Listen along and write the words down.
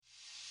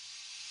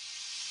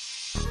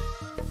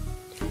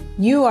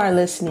You are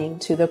listening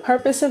to the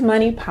Purpose of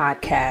Money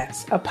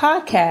podcast, a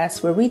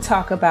podcast where we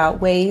talk about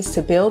ways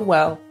to build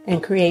wealth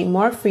and create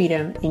more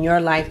freedom in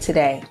your life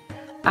today.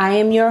 I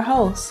am your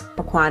host,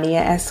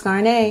 Aquania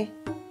Escarnet.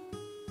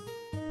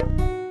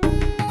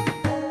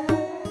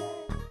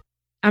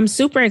 I'm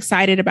super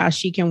excited about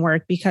She Can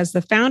Work because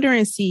the founder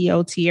and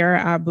CEO,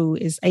 Tiara Abu,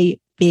 is a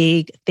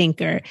big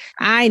thinker.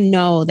 I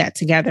know that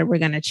together we're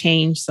going to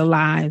change the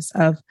lives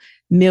of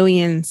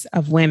millions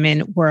of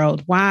women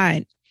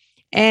worldwide.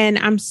 And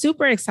I'm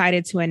super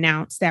excited to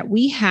announce that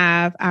we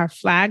have our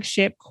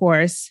flagship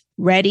course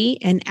ready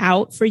and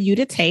out for you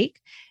to take.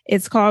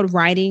 It's called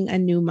Writing a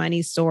New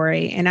Money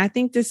Story. And I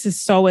think this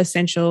is so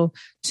essential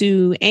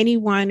to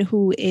anyone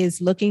who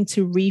is looking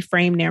to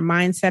reframe their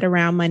mindset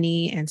around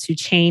money and to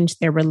change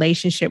their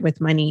relationship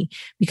with money.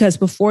 Because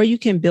before you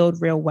can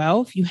build real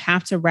wealth, you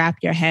have to wrap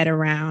your head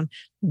around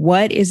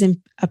what is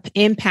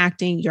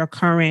impacting your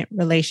current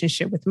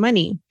relationship with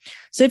money.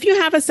 So if you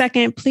have a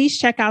second, please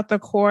check out the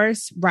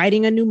course,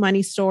 Writing a New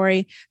Money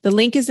Story. The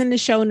link is in the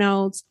show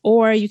notes,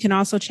 or you can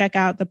also check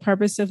out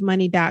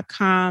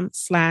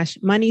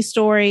thepurposeofmoney.com/money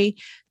story,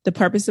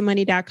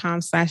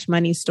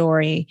 thepurposeofmoney.com/money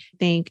story. I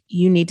think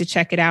you need to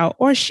check it out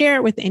or share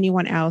it with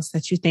anyone else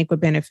that you think would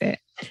benefit.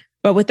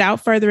 But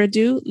without further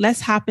ado,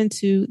 let's hop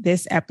into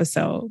this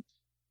episode.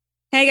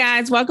 Hey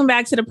guys, welcome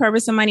back to the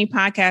Purpose of Money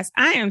podcast.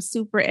 I am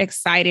super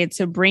excited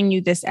to bring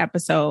you this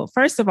episode.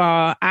 First of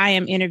all, I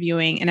am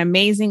interviewing an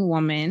amazing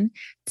woman,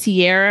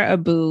 Tiara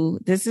Abu.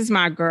 This is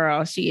my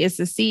girl. She is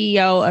the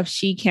CEO of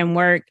She Can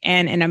Work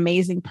and an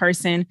amazing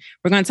person.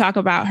 We're going to talk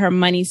about her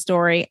money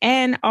story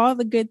and all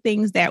the good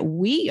things that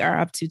we are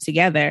up to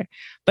together.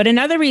 But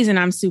another reason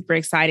I'm super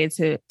excited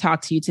to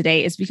talk to you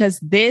today is because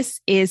this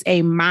is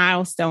a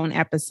milestone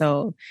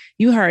episode.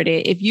 You heard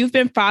it. If you've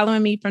been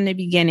following me from the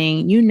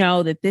beginning, you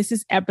know that this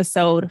is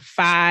episode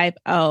 50.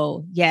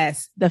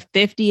 Yes, the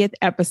 50th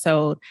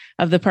episode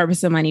of the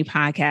Purpose of Money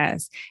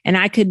podcast. And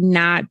I could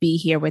not be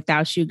here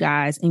without you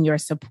guys and your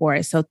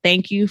support. So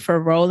thank you for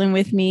rolling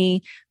with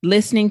me,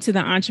 listening to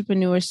the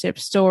entrepreneurship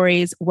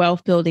stories,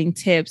 wealth building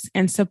tips,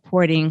 and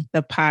supporting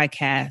the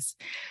podcast.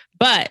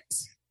 But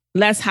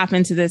let's hop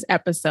into this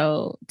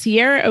episode.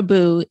 Tiara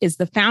Abu is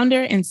the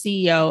founder and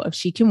CEO of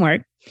She Can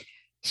Work.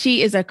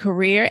 She is a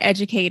career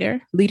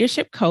educator,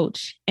 leadership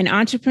coach, and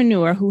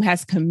entrepreneur who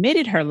has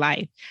committed her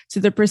life to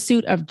the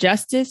pursuit of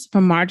justice for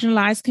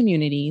marginalized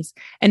communities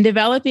and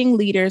developing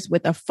leaders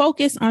with a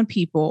focus on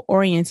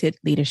people-oriented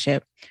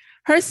leadership.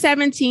 Her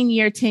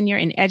 17-year tenure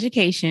in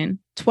education,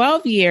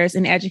 12 years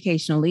in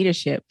educational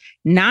leadership,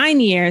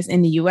 9 years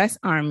in the U.S.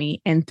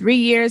 Army, and 3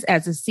 years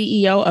as the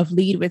CEO of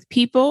Lead with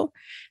People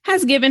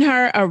has given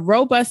her a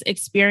robust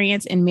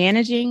experience in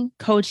managing,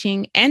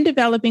 coaching, and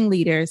developing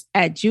leaders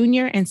at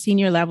junior and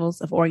senior levels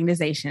of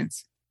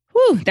organizations.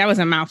 Whew, that was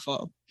a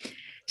mouthful.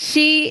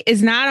 She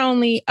is not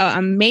only an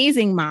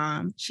amazing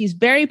mom, she's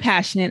very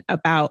passionate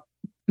about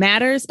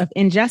matters of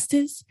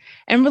injustice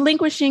and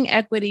relinquishing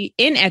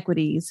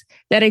inequities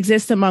that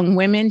exist among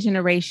women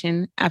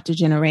generation after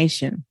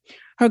generation.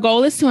 Her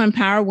goal is to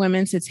empower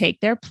women to take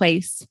their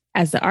place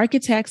as the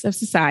architects of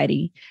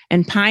society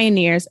and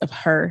pioneers of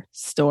her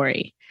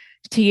story.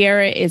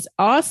 Tiara is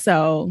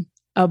also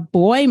a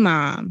boy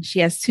mom. She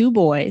has 2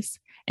 boys,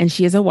 and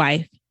she is a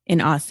wife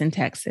in Austin,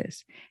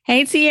 Texas.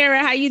 Hey, Tiara,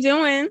 how you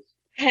doing?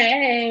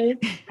 Hey,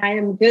 I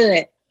am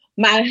good.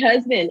 My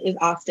husband is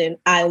Austin.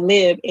 I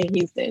live in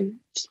Houston.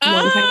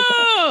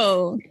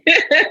 Oh,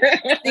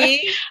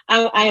 see?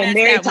 I am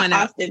married to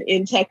Austin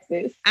in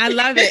Texas. I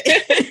love it.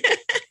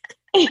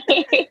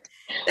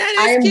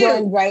 I am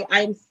doing great.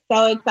 I'm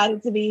so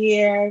excited to be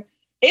here.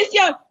 It's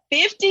your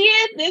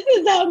 50th. This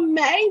is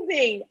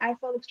amazing. I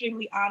feel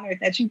extremely honored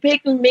that you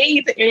picked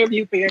me to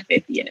interview for your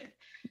 50th.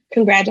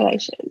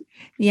 Congratulations.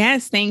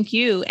 Yes, thank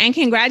you. And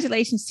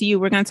congratulations to you.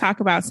 We're going to talk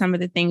about some of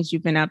the things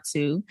you've been up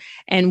to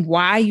and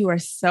why you are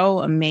so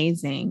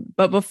amazing.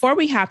 But before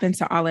we hop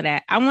into all of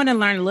that, I want to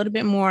learn a little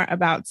bit more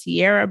about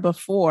Tiara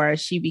before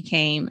she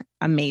became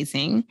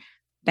amazing,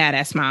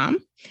 badass mom.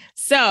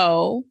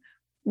 So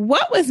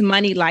what was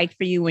money like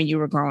for you when you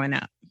were growing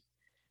up?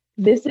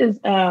 This is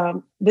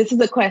a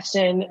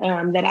question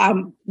that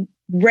I'm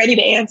ready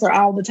to answer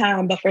all the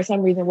time, but for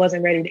some reason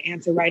wasn't ready to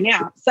answer right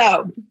now.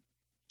 So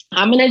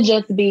I'm going to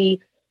just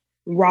be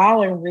raw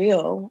and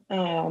real.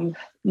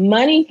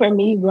 Money for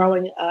me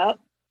growing up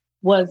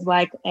was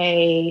like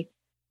a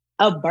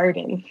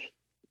burden.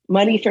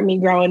 Money for me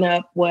growing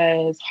up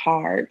was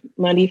hard.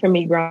 Money for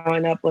me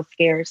growing up was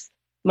scarce.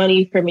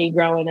 Money for me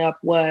growing up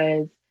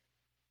was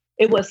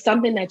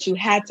something that you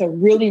had to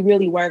really,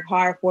 really work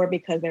hard for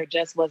because there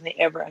just wasn't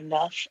ever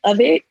enough of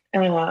it.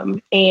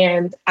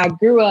 And I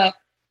grew up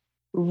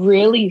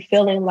really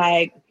feeling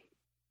like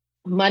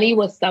money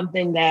was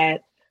something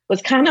that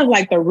was kind of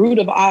like the root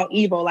of all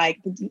evil, like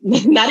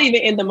not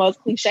even in the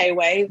most cliche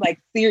ways, like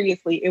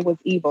seriously, it was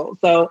evil.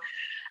 So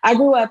I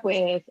grew up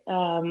with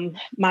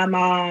my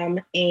mom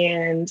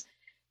and,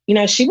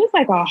 she was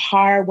like a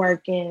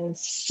hardworking,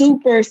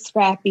 super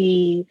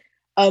scrappy,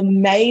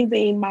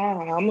 amazing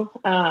mom,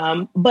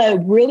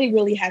 but really,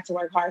 really had to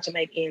work hard to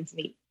make ends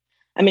meet.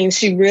 I mean,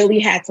 she really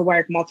had to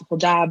work multiple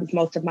jobs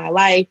most of my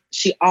life.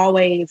 She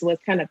always was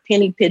kind of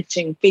penny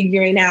pitching,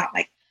 figuring out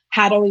like,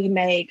 how do we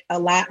make a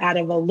lot out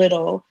of a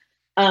little?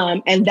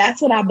 And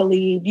that's what I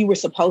believe you were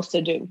supposed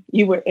to do.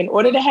 You were, in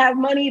order to have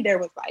money, there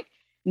was like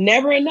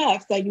never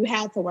enough. So you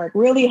had to work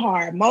really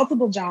hard,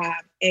 multiple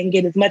jobs, and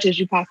get as much as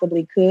you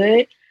possibly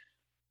could.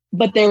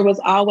 But there was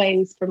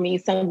always, for me,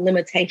 some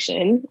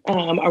limitation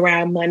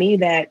around money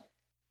that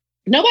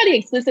nobody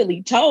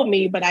explicitly told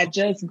me, but I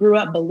just grew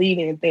up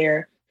believing that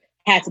there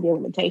had to be a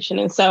limitation.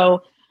 And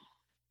so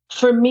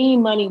for me,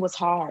 money was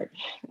hard.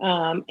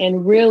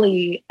 And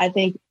really, I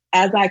think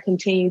as I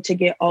continue to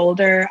get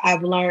older,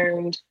 I've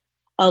learned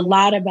a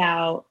lot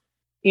about,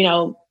 you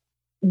know,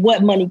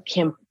 what money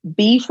can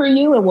be for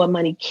you and what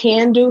money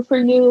can do for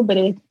you. But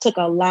it took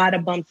a lot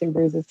of bumps and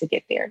bruises to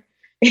get there.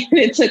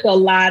 It took a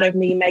lot of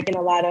me making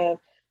a lot of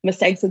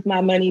mistakes with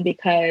my money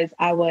because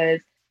I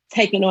was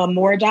taking on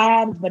more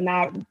jobs, but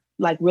not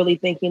like really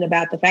thinking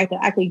about the fact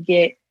that I could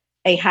get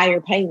a higher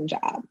paying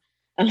job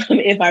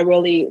if I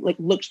really like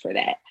looked for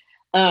that.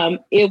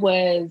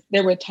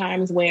 There were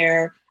times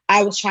where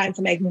I was trying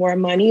to make more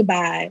money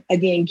by,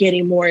 again,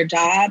 getting more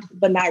jobs,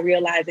 but not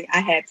realizing I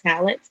had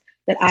talents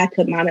that I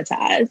could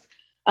monetize.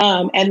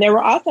 And there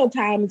were also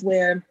times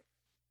where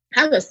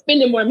I was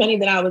spending more money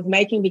than I was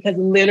making because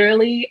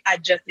literally I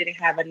just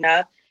didn't have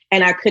enough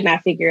and I could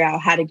not figure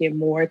out how to get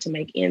more to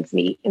make ends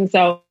meet. And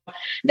so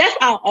that's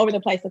all over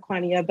the place,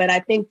 Aquania. But I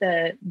think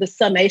the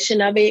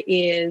summation of it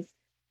is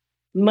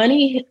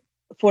money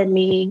for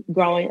me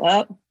growing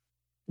up,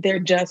 there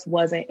just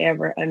wasn't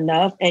ever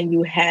enough. And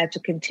you had to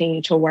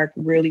continue to work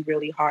really,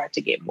 really hard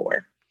to get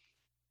more.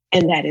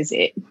 And that is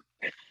it.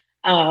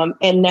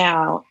 And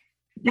now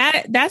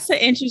that's an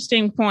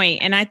interesting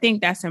point, and I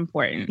think that's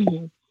important.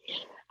 Mm-hmm.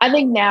 I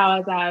think now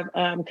as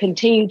I've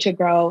continued to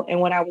grow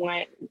and what I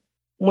want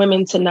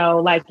women to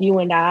know, like you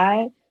and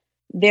I,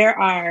 there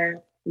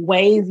are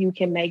ways you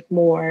can make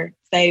more,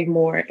 save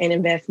more, and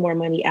invest more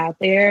money out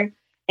there.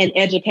 And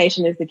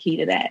education is the key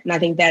to that. And I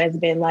think that has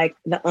been like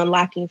the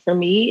unlocking for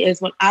me is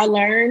when I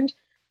learned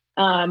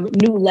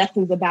new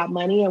lessons about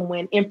money and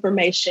when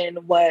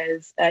information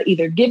was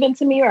either given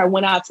to me or I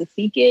went out to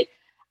seek it,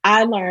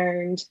 I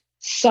learned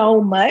so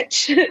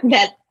much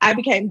that I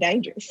became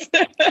dangerous,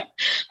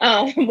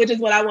 which is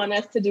what I want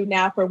us to do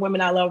now for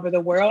women all over the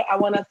world. I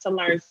want us to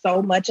learn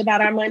so much about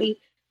our money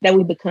that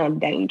we become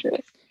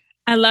dangerous.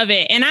 I love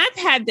it. And I've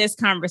had this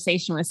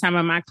conversation with some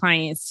of my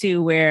clients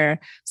too, where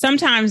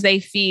sometimes they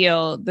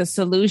feel the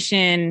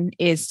solution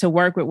is to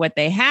work with what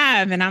they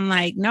have. And I'm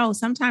like, no,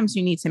 sometimes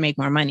you need to make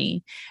more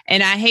money.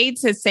 And I hate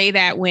to say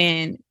that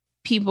when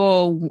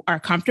people are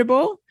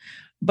comfortable,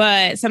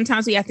 but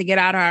sometimes we have to get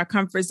out of our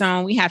comfort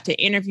zone. We have to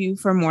interview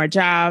for more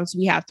jobs.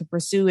 We have to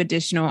pursue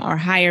additional or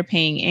higher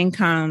paying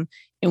income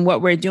in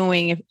what we're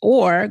doing,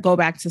 or go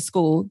back to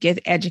school, get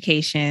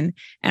education,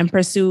 and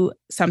pursue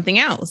something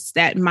else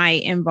that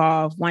might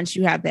involve, once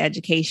you have the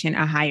education,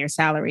 a higher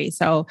salary.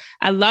 So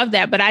I love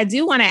that. But I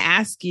do want to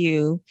ask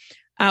you,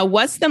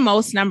 what's the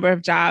most number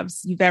of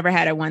jobs you've ever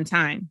had at one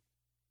time?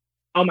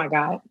 Oh my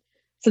God.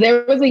 So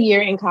there was a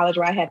year in college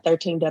where I had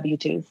 13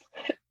 W-2s.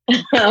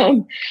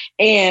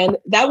 And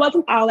that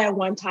wasn't all at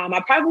one time.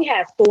 I probably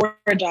had 4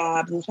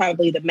 jobs. It was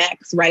probably the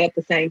max right at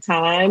the same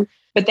time.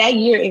 But that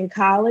year in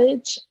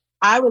college,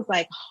 I was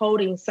like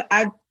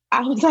I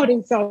was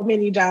holding so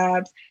many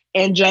jobs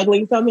and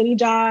juggling so many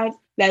jobs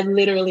that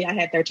literally I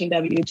had 13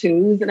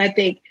 W-2s. And I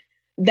think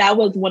that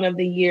was one of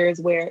the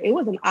years where it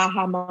was an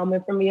aha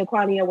moment for me,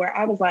 Aquania, where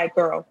I was like,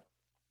 girl,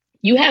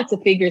 you have to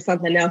figure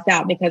something else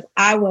out, because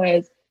I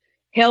was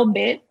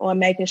hell-bent on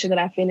making sure that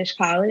I finished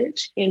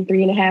college in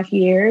 3.5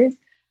 years.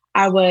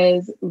 I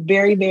was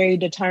very, very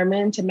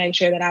determined to make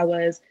sure that I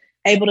was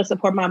able to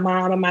support my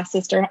mom and my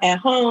sister at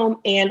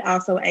home, and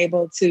also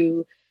able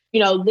to,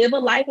 live a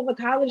life of a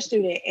college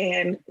student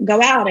and go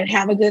out and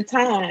have a good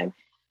time.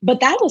 But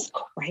that was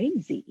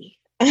crazy.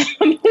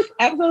 It was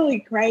absolutely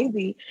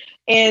crazy.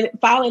 And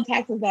filing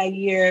taxes that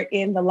year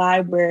in the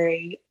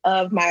library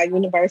of my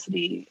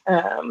university,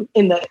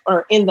 in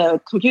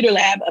the computer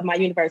lab of my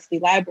university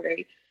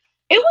library,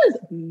 it was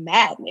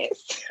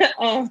madness.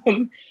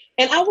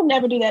 And I will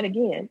never do that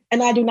again.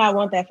 And I do not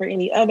want that for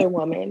any other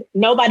woman.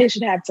 Nobody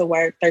should have to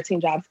work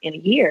 13 jobs in a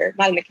year,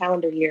 not in a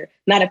calendar year,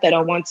 not if they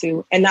don't want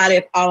to, and not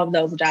if all of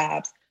those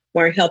jobs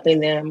weren't helping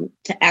them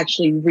to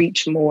actually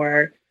reach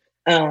more,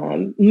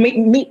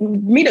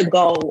 meet a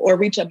goal or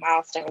reach a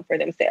milestone for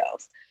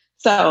themselves.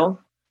 So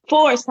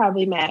 4 is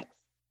probably max.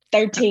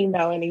 13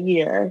 though in a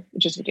year,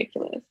 which is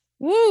ridiculous.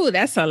 Ooh,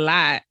 that's a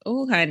lot.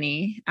 Ooh,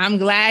 honey, I'm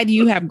glad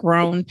you have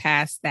grown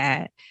past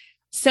that.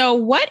 So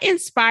what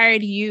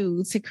inspired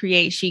you to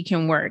create She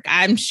Can Work?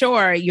 I'm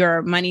sure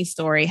your money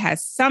story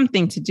has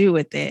something to do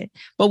with it,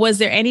 but was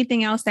there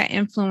anything else that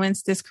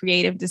influenced this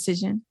creative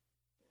decision?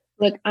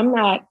 Look, I'm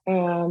not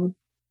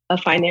a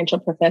financial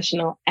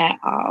professional at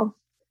all.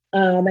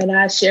 And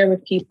I share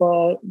with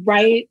people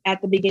right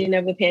at the beginning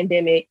of the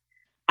pandemic,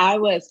 I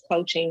was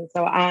coaching.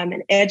 So I'm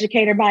an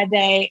educator by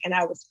day, and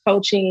I was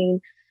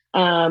coaching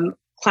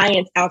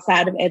clients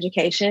outside of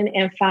education,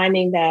 and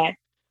finding that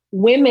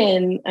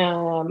women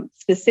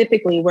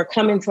specifically were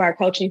coming to our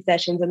coaching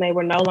sessions and they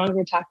were no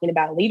longer talking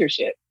about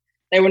leadership.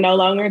 They were no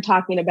longer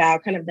talking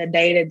about kind of the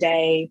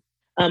day-to-day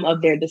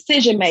of their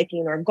decision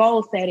making or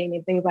goal setting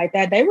and things like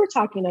that. They were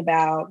talking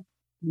about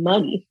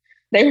money.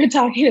 They were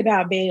talking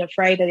about being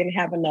afraid they didn't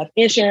have enough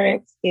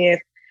insurance if,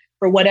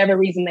 for whatever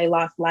reason, they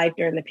lost life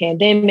during the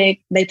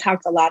pandemic. They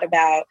talked a lot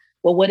about,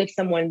 well, what if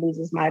someone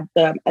loses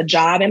a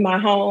job in my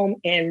home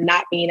and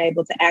not being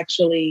able to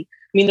actually,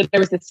 there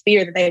was this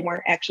fear that they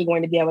weren't actually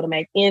going to be able to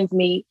make ends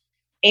meet.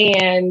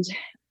 And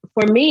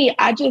for me,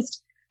 I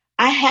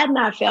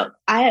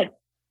had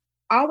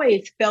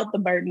always felt the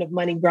burden of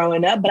money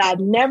growing up, but I'd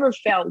never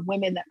felt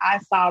women that I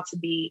saw to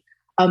be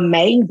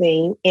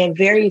amazing and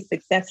very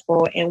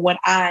successful in what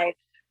I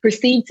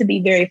perceived to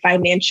be very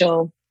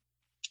financially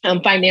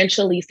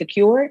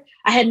secure.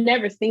 I had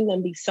never seen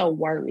them be so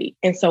worried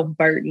and so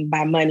burdened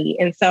by money.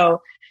 And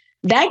so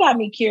that got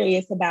me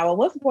curious about, well,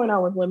 what's going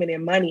on with women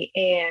in money?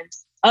 And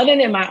other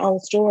than my own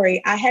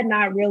story, I had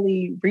not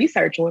really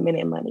researched women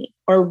in money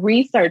or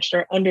researched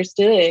or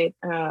understood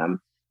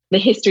the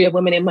history of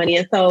women in money.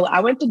 And so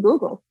I went to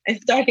Google and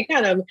started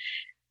kind of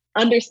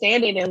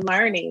understanding and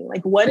learning,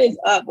 like, what is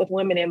up with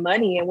women in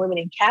money and women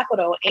in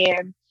capital,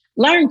 and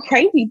learn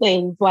crazy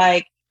things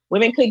like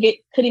women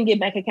couldn't get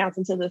bank accounts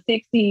until the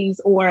 60s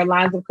or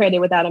lines of credit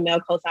without a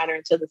male cosigner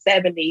until the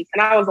 70s.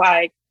 And I was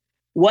like,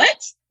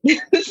 what?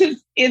 This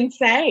is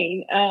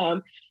insane.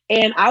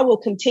 And I will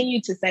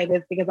continue to say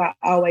this because I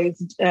always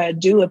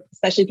do,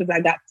 especially because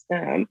I got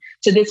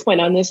to this point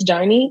on this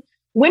journey.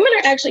 Women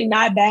are actually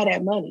not bad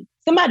at money.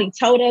 Somebody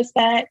told us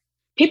that.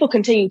 People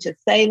continue to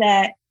say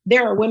that.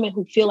 There are women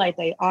who feel like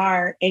they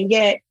are, and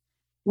yet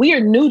we are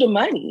new to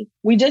money.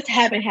 We just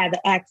haven't had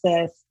the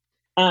access.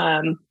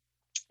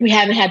 We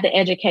haven't had the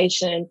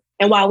education.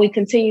 And while we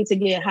continue to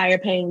get higher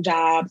paying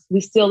jobs, we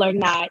still are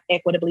not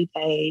equitably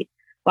paid.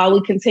 While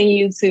we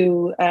continue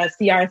to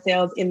see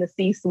ourselves in the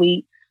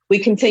C-suite, we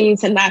continue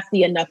to not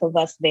see enough of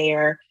us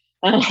there.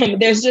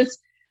 There's just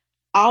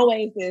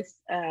always this,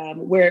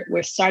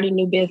 we're starting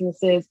new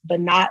businesses, but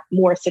not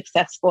more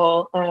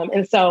successful.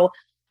 And so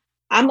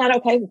I'm not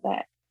okay with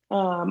that.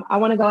 I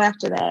want to go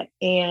after that.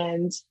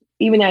 And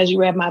even as you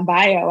read my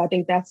bio, I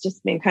think that's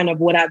just been kind of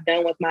what I've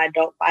done with my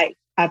adult life.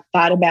 I've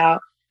thought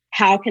about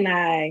how can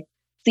I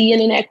see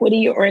an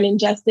inequity or an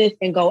injustice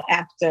and go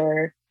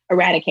after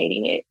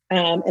eradicating it.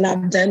 And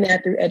I've done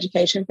that through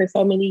education for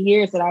so many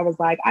years that I was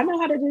like, I know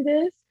how to do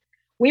this.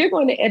 We're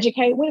going to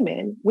educate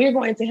women. We're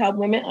going to help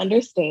women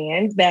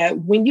understand that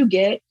when you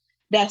get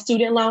that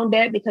student loan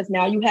debt, because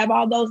now you have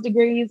all those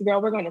degrees,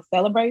 girl, we're going to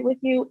celebrate with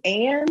you.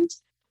 And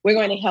we're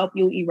going to help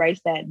you erase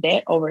that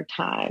debt over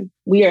time.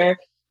 We are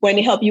going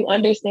to help you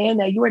understand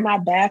that you are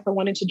not bad for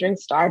wanting to drink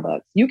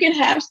Starbucks. You can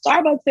have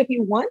Starbucks if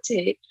you want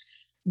it,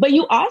 but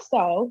you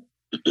also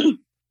can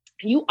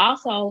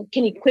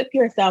equip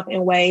yourself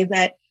in ways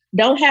that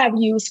don't have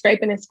you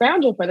scraping and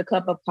scrounging for the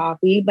cup of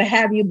coffee, but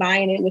have you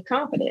buying it with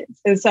confidence.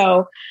 And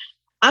so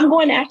I'm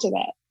going after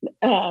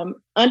that.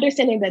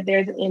 Understanding that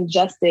there's an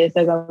injustice,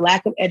 there's a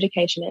lack of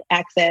education and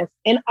access,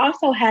 and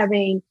also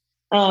having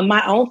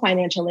my own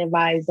financial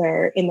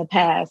advisor in the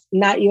past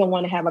not even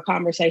want to have a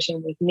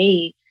conversation with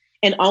me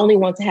and only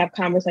want to have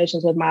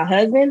conversations with my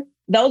husband.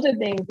 Those are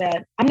things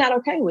that I'm not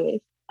okay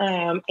with.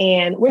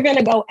 And we're going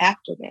to go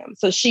after them.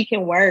 So She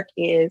Can Work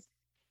is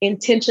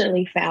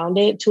intentionally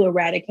founded to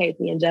eradicate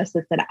the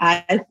injustice that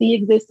I see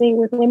existing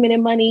with women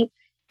in money.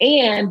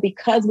 And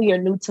because we are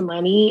new to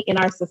money in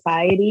our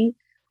society,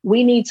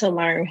 we need to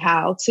learn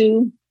how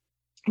to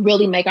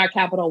really make our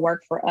capital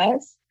work for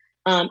us.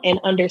 And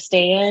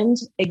understand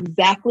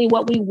exactly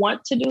what we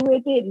want to do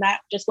with it, not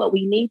just what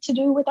we need to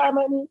do with our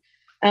money.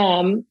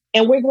 And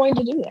we're going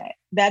to do that.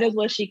 That is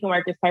what She Can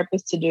Work is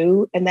purposed to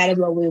do. And that is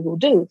what we will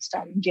do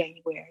starting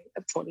January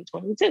of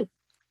 2022.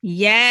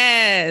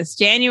 Yes,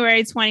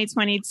 January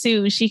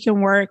 2022, She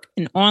Can Work,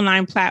 an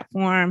online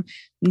platform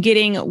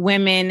getting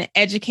women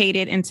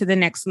educated into the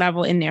next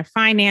level in their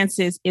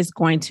finances, is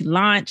going to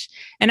launch.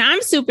 And I'm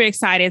super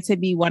excited to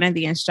be one of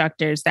the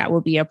instructors that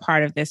will be a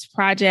part of this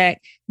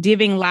project,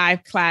 giving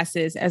live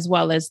classes as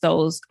well as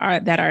those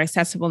that are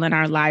accessible in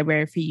our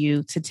library for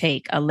you to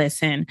take a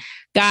listen.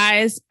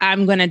 Guys,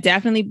 I'm going to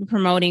definitely be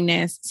promoting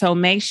this. So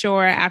make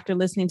sure after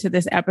listening to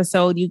this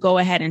episode, you go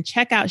ahead and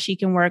check out She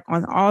Can Work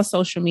on all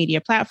social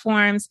media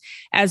platforms,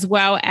 as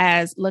well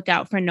as look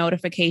out for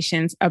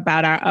notifications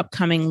about our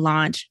upcoming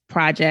launch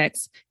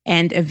projects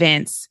and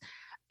events.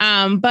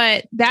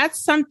 But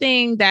that's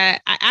something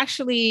that I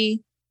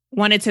actually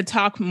wanted to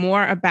talk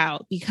more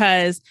about,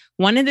 because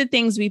one of the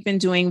things we've been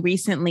doing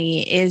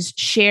recently is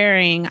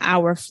sharing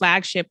our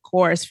flagship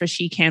course for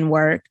She Can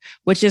Work,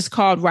 which is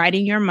called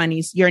Writing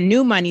Your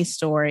New Money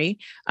Story,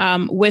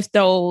 with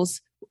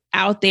those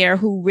out there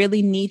who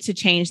really need to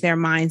change their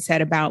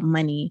mindset about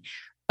money.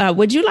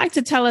 Would you like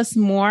to tell us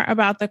more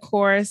about the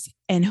course,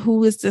 and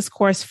who is this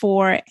course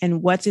for,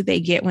 and what do they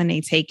get when they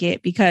take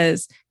it?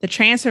 Because the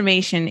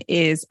transformation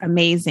is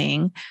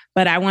amazing,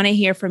 but I want to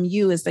hear from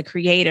you as the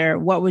creator.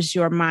 What was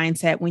your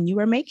mindset when you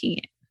were making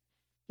it?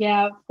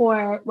 Yeah,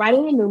 for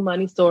Writing a New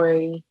Money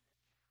Story,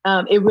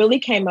 It really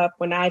came up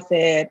when I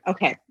said,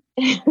 okay,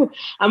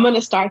 I'm going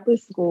to start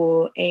this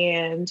school,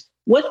 and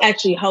what's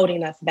actually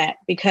holding us back?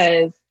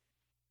 Because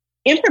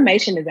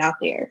information is out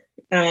there.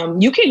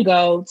 You can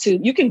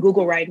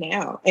Google right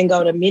now and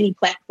go to many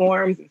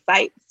platforms and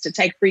sites to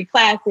take free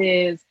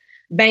classes.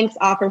 Banks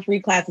offer free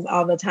classes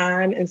all the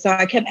time. And so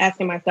I kept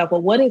asking myself,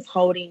 well, what is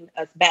holding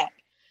us back?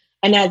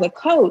 And as a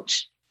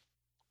coach,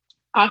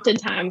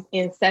 oftentimes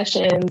in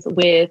sessions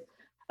with,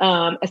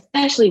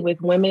 especially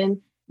with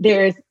women,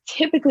 there's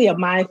typically a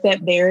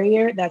mindset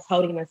barrier that's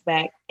holding us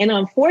back. And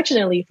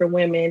unfortunately for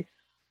women,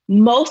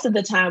 most of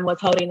the time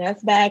what's holding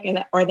us back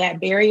or that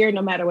barrier,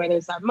 no matter whether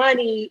it's our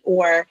money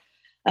or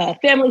a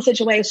family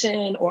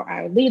situation or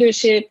our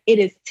leadership, it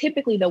is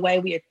typically the way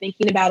we are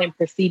thinking about and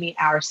perceiving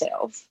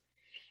ourselves.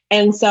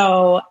 And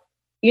so,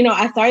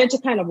 I started to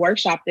kind of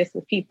workshop this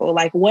with people.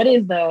 Like, what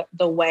is the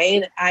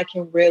way that I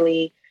can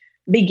really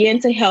begin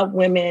to help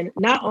women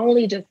not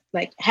only just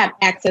like have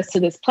access to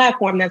this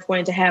platform that's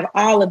going to have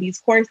all of these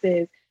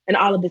courses and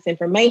all of this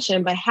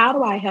information, but how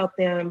do I help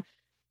them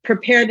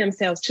prepare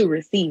themselves to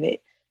receive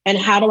it? And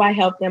how do I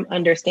help them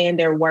understand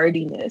their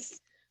worthiness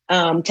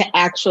to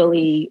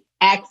actually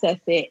access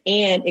it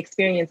and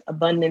experience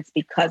abundance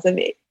because of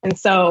it? And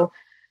so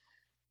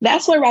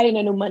that's where writing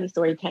a new money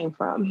story came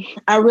from.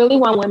 I really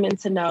want women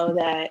to know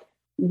that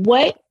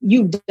what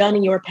you've done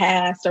in your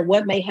past or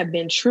what may have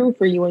been true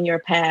for you in your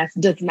past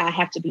does not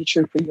have to be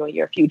true for you in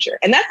your future.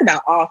 And that's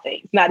about all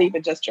things, not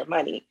even just your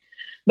money.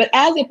 But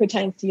as it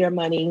pertains to your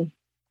money,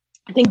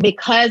 I think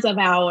because of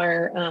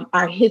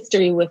our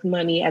history with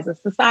money as a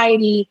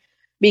society,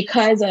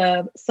 because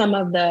of some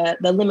of the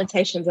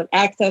limitations of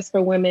access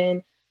for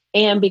women,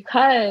 and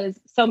because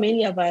so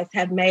many of us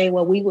have made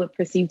what we would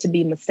perceive to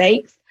be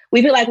mistakes,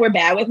 we feel like we're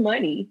bad with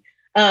money.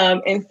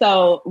 And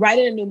so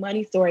writing a new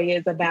money story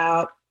is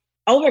about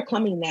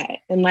overcoming that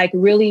and like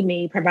really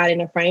me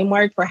providing a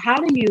framework for how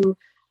do you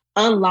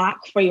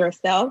unlock for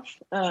yourself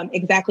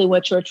exactly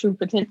what your true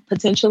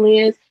potential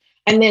is.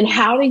 And then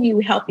how do you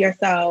help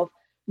yourself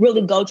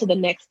really go to the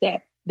next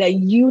step that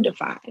you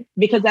define?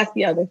 Because that's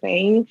the other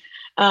thing.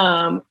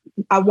 I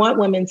want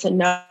women to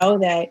know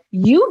that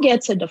you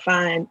get to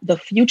define the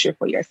future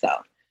for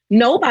yourself.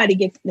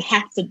 Nobody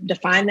has to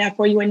define that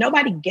for you, and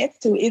nobody gets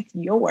to. It's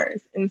yours.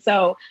 And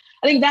so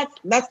I think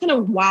that's kind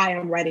of why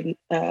I'm writing,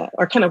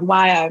 or kind of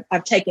why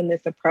I've taken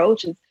this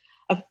approach. Is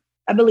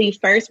I believe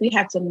first we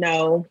have to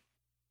know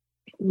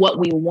what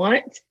we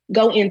want,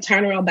 go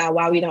internal about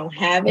why we don't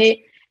have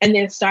it, and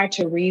then start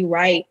to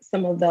rewrite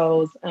some of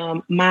those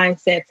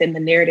mindsets and the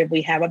narrative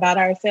we have about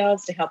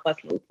ourselves to help us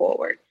move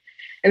forward.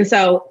 And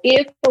so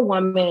if a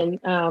woman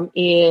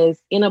is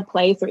in a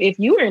place, or if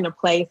you are in a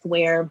place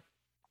where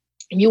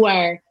you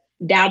are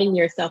doubting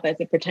yourself as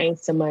it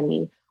pertains to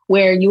money,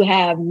 where you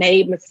have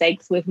made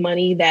mistakes with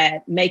money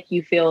that make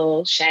you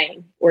feel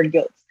shame or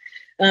guilt,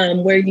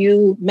 where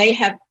you may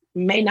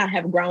not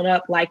have grown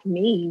up like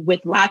me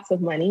with lots of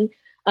money,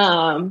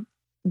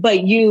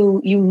 but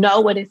you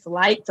know what it's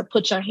like to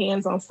put your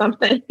hands on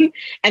something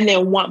and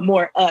then want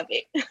more of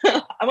it.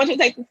 I want you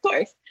to take this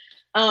course.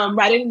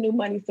 Writing a new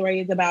money story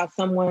is about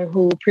someone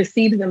who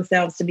perceives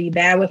themselves to be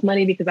bad with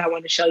money, because I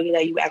want to show you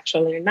that you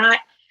actually are not.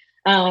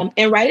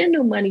 And writing a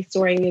new money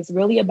story is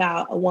really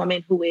about a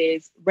woman who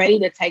is ready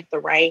to take the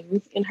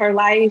reins in her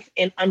life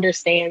and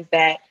understands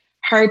that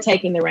her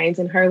taking the reins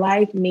in her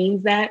life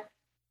means that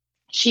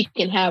she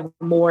can have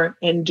more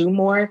and do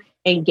more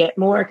and get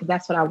more, because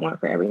that's what I want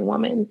for every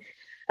woman.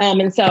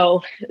 And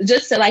so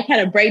just to like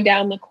kind of break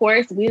down the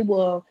course,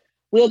 we'll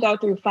go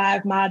through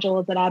 5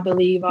 modules that I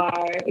believe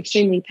are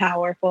extremely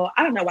powerful.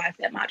 I don't know why I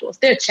said modules.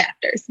 They're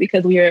chapters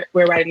because we're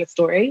writing a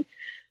story.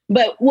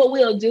 But what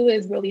we'll do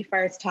is really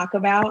first talk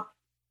about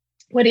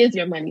what is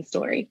your money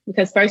story,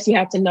 because first you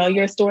have to know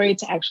your story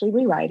to actually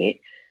rewrite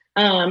it.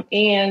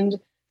 And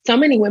so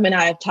many women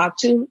I have talked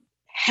to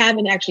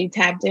haven't actually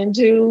tapped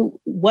into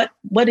what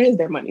is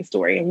their money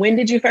story, and when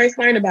did you first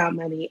learn about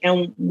money,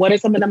 and what are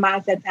some of the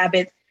mindsets,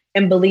 habits,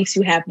 and beliefs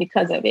you have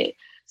because of it.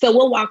 So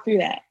we'll walk through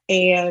that.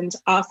 And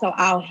also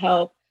I'll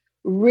help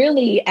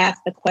really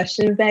ask the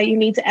questions that you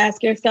need to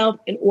ask yourself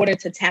in order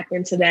to tap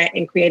into that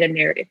and create a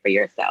narrative for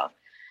yourself.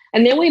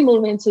 And then we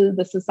move into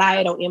the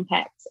societal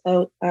impacts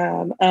the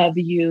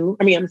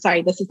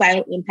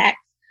societal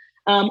impacts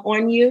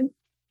on you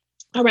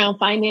around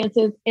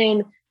finances,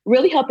 and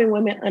really helping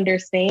women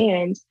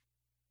understand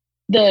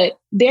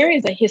there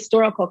is a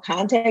historical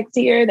context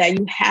here that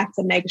you have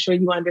to make sure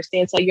you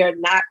understand, so you're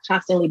not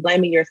constantly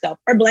blaming yourself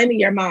or blaming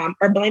your mom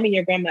or blaming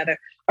your grandmother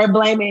or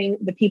blaming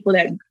the people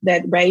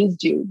that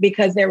raised you,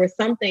 because there were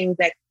some things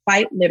that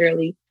quite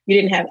literally you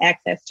didn't have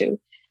access to.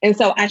 And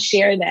so I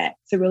share that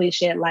to really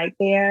shed light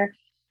there.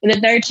 In the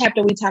 3rd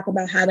chapter, we talk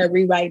about how to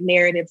rewrite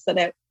narratives, so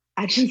that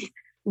I just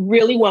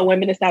really want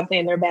women to stop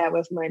saying they're bad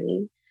with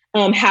money.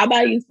 How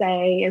about you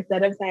say,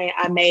 instead of saying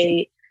I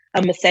made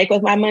a mistake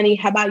with my money,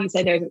 how about you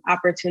say there's an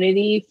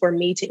opportunity for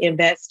me to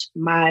invest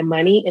my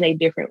money in a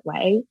different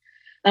way?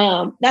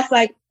 That's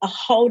like a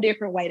whole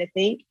different way to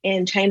think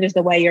and changes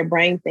the way your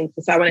brain thinks.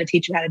 And so I want to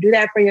teach you how to do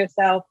that for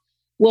yourself.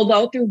 We'll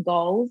go through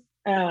goals.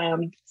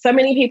 So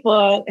many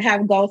people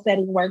have goal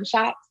setting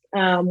workshops,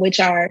 which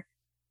are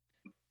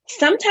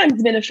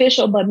sometimes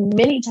beneficial, but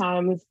many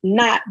times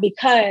not,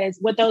 because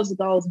what those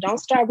goals don't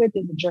start with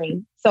is a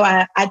dream. So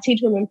I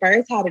teach women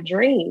first how to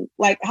dream,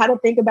 like how to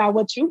think about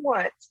what you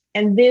want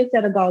and then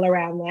set a goal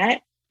around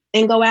that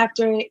and go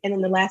after it. And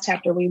in the last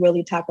chapter, we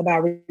really talk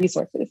about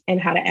resources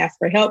and how to ask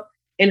for help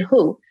and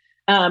who.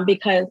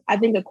 Because I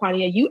think,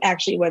 Aquania, you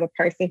actually were the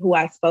person who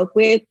I spoke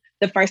with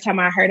the first time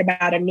I heard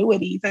about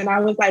annuities. And I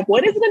was like,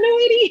 what is an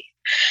annuity?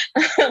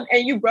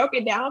 And you broke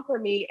it down for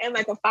me in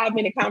like a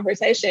 5-minute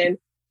conversation.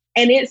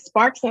 And it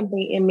sparked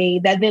something in me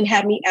that then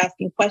had me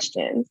asking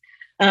questions,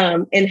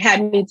 and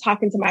had me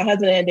talking to my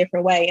husband in a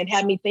different way, and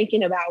had me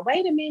thinking about,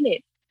 wait a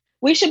minute,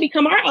 we should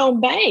become our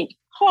own bank.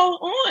 Hold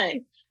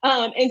on.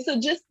 And so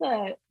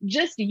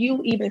just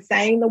you even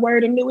saying the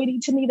word annuity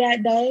to me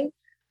that day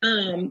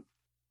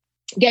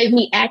gave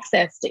me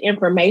access to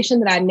information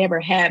that I never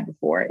had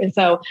before. And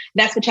so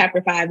that's what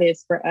chapter 5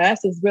 is for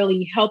us, is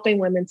really helping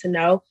women to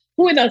know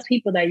who are those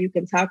people that you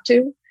can talk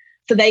to,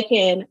 so they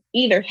can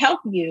either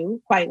help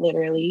you, quite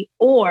literally,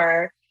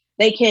 or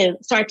they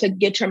can start to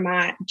get your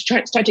mind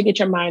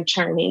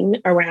churning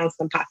around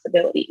some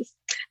possibilities.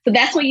 So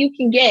that's what you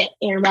can get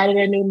in Writing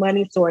a New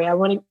Money Story. I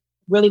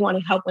really want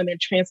to help women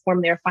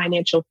transform their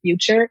financial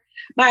future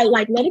by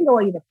like letting go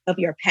of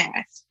your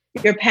past.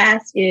 Your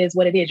past is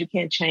what it is. You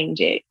can't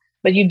change it.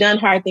 But you've done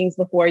hard things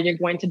before. You're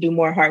going to do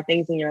more hard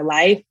things in your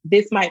life.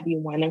 This might be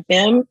one of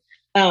them,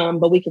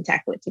 but we can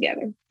tackle it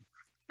together.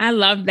 I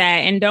love that.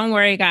 And don't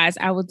worry, guys,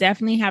 I will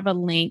definitely have a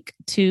link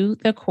to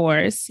the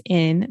course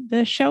in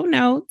the show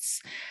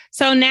notes.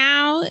 So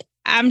now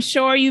I'm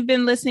sure you've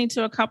been listening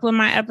to a couple of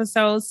my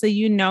episodes, so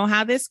you know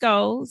how this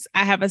goes.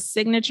 I have a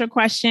signature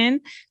question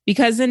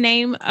because the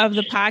name of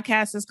the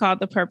podcast is called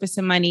The Purpose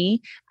of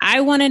Money. I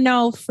want to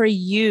know for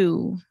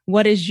you,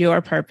 what is your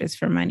purpose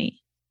for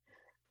money?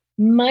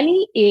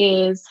 Money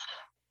is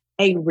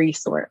a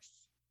resource.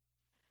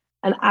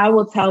 And I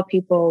will tell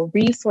people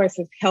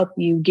resources help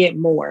you get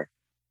more.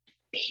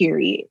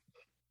 Period.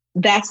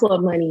 That's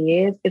what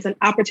money is. It's an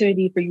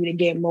opportunity for you to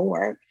get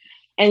more.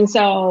 And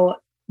so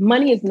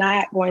money is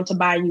not going to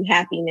buy you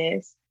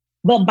happiness,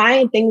 but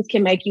buying things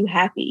can make you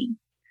happy.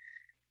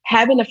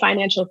 Having a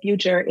financial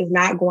future is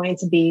not going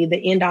to be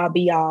the end all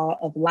be all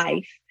of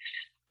life,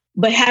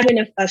 but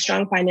having a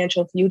strong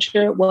financial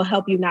future will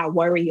help you not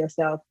worry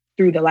yourself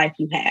through the life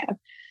you have.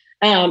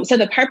 So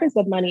the purpose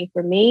of money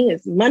for me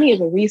is money is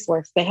a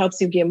resource that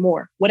helps you get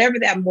more. Whatever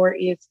that more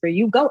is for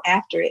you, go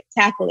after it,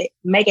 tackle it,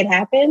 make it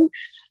happen.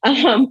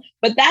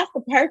 But that's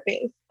the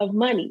purpose of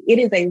money. It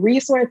is a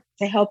resource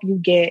to help you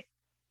get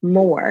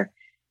more.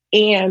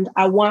 And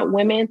I want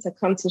women to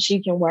come to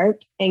She Can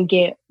Work and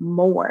get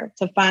more,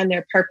 to find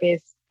their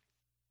purpose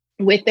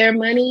with their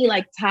money,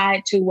 like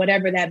tied to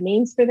whatever that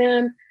means for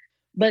them.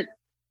 But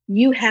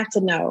you have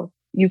to know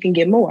you can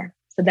get more.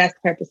 So that's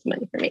the purpose of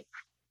money for me.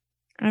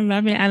 I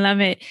love it. I love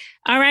it.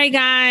 All right,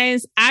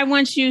 guys. I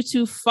want you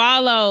to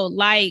follow,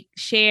 like,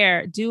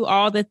 share, do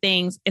all the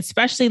things,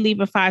 especially leave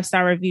a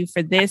 5-star review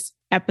for this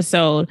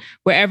episode,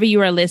 wherever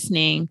you are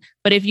listening.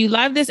 But if you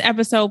love this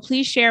episode,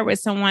 please share it with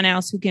someone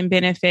else who can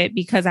benefit,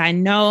 because I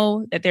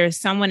know that there is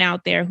someone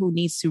out there who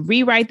needs to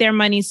rewrite their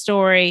money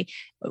story,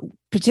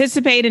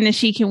 participate in the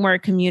She Can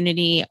Work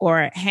community,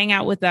 or hang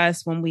out with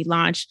us when we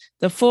launch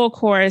the full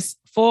course,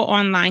 full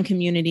online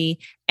community,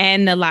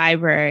 and the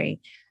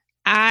library.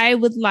 I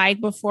would like,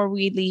 before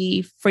we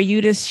leave, for you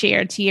to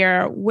share,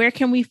 Tiara, where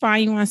can we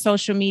find you on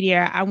social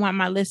media? I want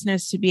my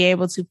listeners to be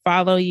able to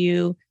follow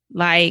you,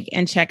 like,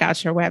 and check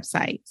out your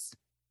websites.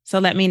 So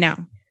let me know.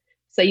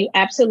 So you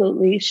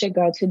absolutely should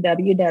go to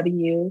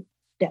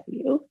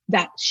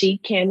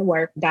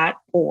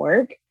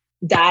www.shecanwork.org,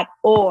 not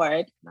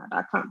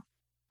 .com.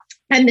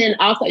 And then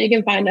also you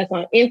can find us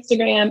on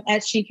Instagram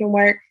at She Can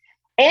Work.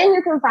 And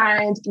you can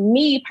find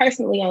me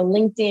personally on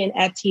LinkedIn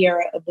at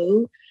Tiara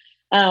Abu.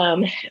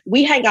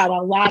 We hang out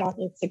a lot on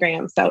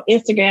Instagram. So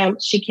Instagram,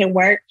 She Can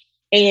Work,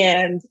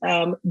 and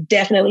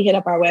definitely hit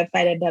up our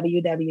website at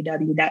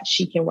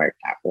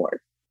www.shecanwork.org.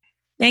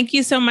 Thank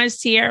you so much,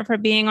 Tiara, for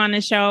being on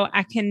the show.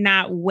 I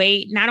cannot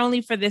wait, not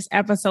only for this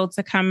episode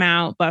to come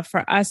out, but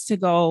for us to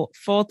go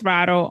full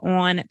throttle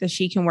on the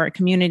She Can Work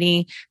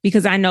community,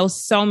 because I know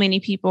so many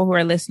people who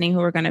are listening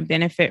who are going to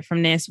benefit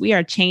from this. We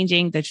are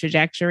changing the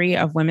trajectory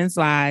of women's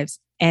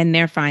lives and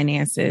their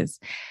finances.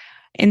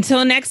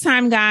 Until next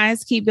time,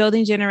 guys, keep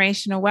building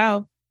generational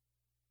wealth.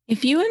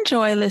 If you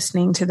enjoy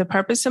listening to the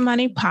Purpose of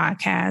Money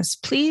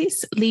podcast,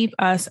 please leave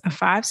us a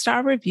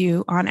 5-star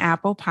review on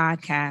Apple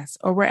Podcasts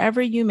or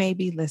wherever you may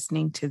be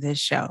listening to this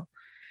show.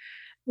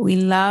 We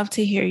love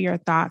to hear your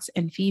thoughts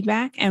and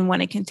feedback and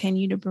want to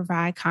continue to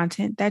provide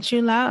content that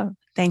you love.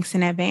 Thanks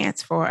in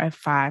advance for a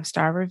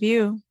 5-star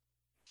review.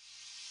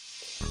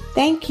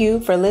 Thank you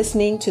for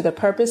listening to the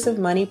Purpose of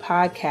Money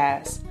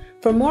podcast.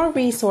 For more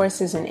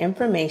resources and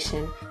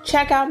information,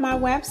 check out my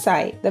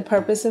website,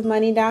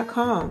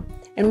 thepurposeofmoney.com.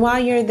 And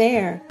while you're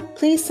there,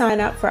 please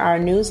sign up for our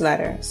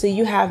newsletter so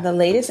you have the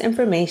latest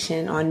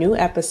information on new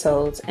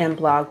episodes and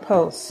blog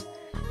posts.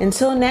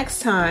 Until next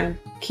time,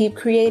 Keep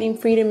creating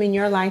freedom in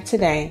your life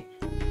today